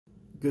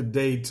Good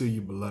day to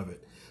you, beloved.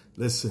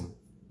 Listen,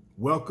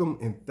 welcome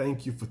and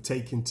thank you for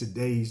taking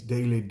today's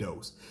daily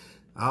dose.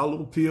 Our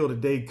little pill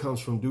today comes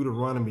from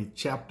Deuteronomy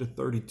chapter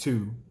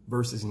 32,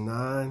 verses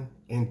 9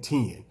 and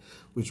 10,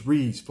 which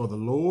reads, "For the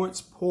Lord's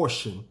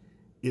portion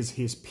is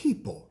his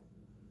people.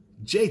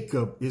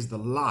 Jacob is the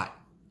lot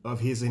of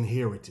his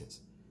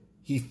inheritance.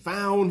 He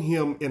found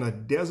him in a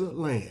desert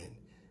land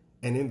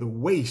and in the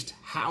waste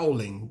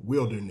howling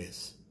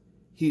wilderness.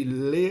 He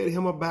led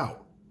him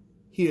about.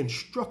 He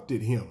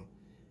instructed him,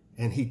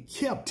 and he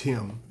kept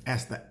him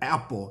as the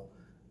apple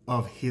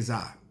of his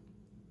eye."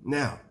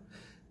 Now,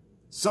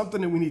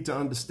 something that we need to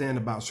understand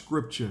about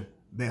scripture,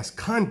 there's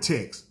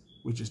context,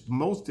 which is the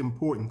most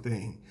important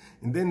thing,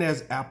 and then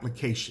there's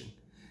application.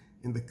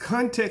 In the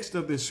context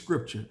of this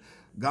scripture,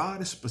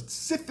 God is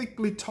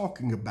specifically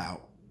talking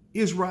about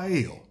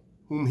Israel,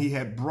 whom he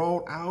had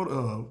brought out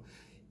of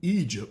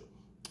Egypt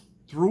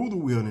through the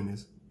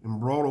wilderness and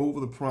brought over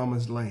the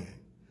promised land.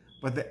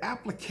 But the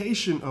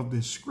application of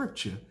this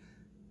scripture,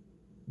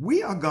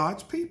 we are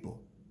God's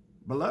people.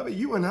 Beloved,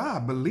 you and I,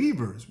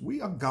 believers,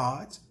 we are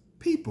God's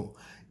people.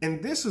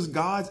 And this is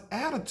God's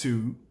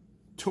attitude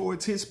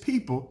towards his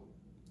people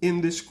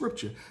in this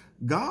scripture.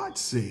 God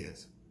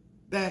says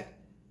that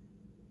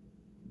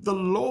the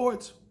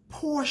Lord's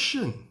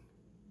portion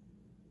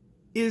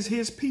is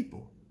his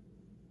people.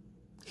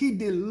 He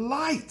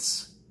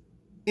delights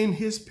in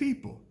his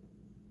people.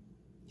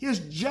 He is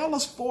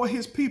jealous for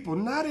his people,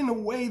 not in a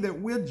way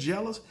that we're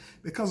jealous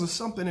because of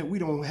something that we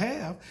don't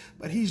have,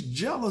 but he's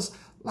jealous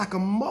like a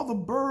mother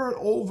bird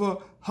over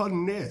her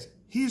nest.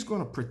 He's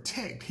going to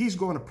protect. He's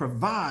going to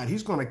provide.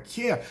 He's going to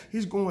care.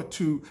 He's going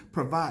to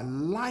provide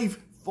life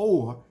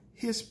for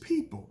his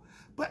people.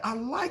 But I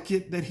like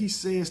it that he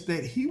says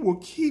that he will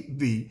keep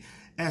thee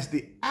as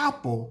the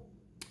apple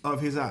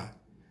of his eye.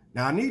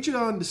 Now, I need you to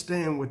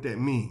understand what that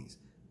means.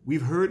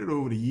 We've heard it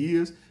over the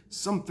years.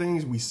 Some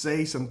things we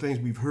say, some things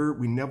we've heard,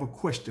 we never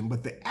question.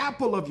 But the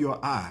apple of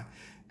your eye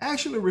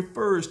actually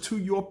refers to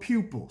your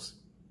pupils,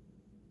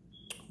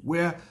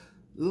 where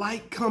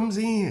light comes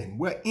in,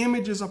 where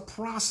images are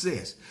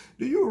processed.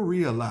 Do you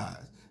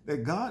realize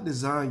that God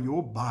designed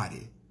your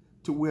body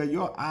to where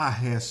your eye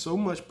has so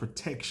much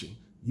protection?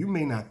 You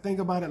may not think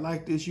about it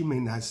like this. You may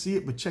not see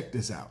it, but check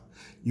this out.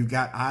 You've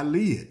got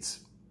eyelids,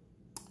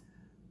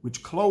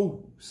 which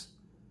close.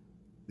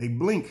 They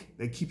blink.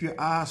 They keep your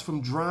eyes from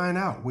drying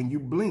out. When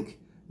you blink,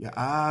 your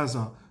eyes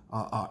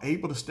are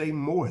able to stay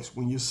moist.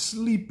 When you're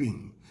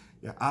sleeping,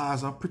 your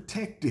eyes are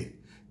protected.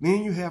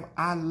 Then you have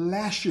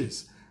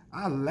eyelashes.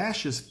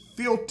 Eyelashes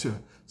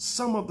filter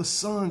some of the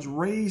sun's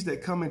rays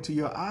that come into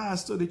your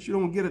eyes so that you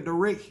don't get a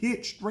direct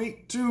hit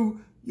straight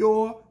to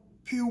your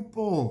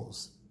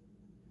pupils.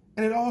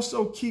 And it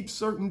also keeps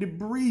certain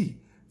debris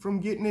from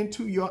getting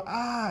into your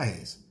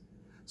eyes.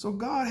 So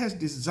God has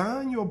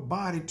designed your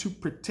body to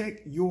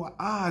protect your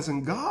eyes.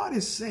 And God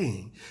is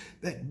saying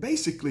that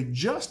basically,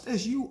 just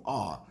as you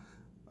are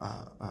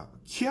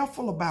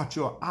careful about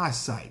your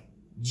eyesight,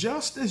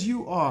 just as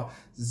you are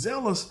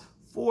zealous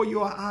for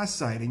your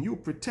eyesight and you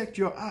protect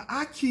your eye,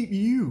 I keep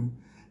you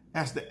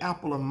as the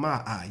apple of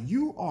my eye.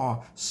 You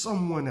are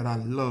someone that I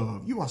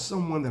love. You are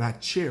someone that I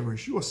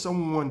cherish. You are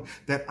someone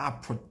that I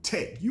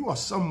protect. You are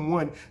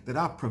someone that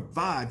I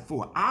provide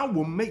for. I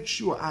will make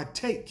sure I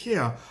take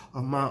care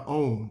of my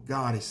own,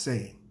 God is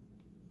saying.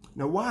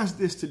 Now, why is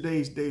this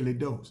today's daily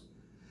dose?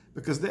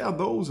 Because there are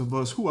those of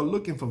us who are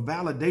looking for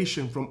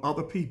validation from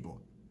other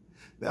people.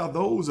 There are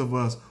those of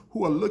us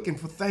who are looking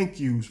for thank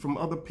yous from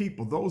other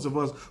people. Those of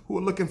us who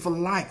are looking for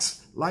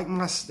likes, like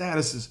my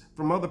statuses,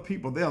 from other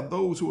people. There are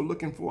those who are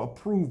looking for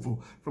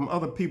approval from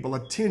other people,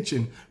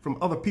 attention from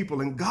other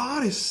people. And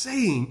God is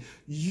saying,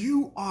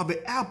 you are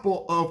the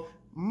apple of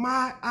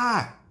my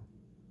eye.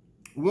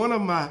 One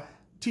of my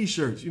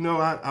t-shirts, you know,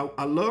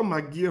 I love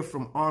my gear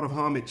from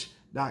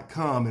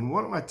artofhomage.com. And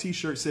one of my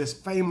t-shirts says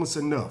famous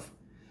enough.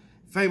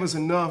 Famous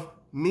enough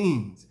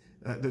means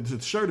the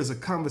shirt is a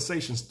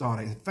conversation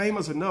starter. And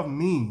famous enough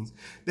means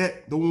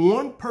that the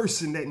one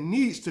person that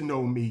needs to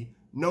know me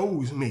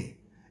knows me,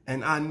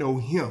 and I know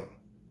him.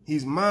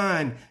 He's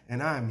mine,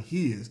 and I'm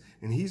his,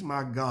 and he's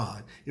my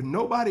God. If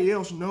nobody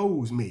else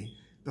knows me,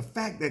 the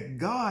fact that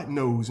God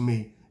knows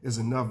me is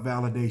enough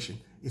validation.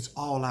 It's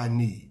all I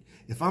need.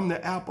 If I'm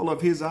the apple of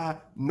his eye,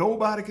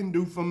 nobody can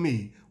do for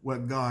me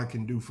what God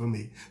can do for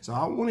me. So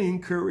I want to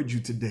encourage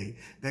you today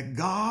that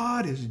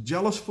God is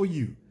jealous for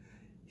you.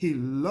 He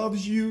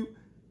loves you.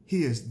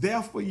 He is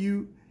there for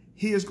you.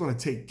 He is going to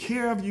take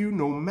care of you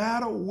no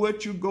matter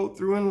what you go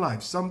through in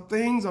life. Some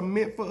things are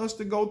meant for us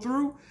to go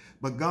through,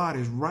 but God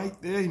is right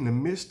there in the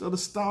midst of the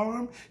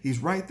storm. He's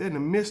right there in the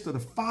midst of the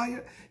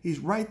fire. He's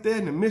right there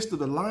in the midst of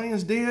the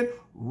lion's den,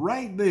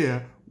 right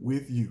there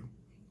with you.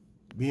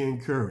 Be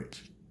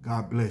encouraged.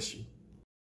 God bless you.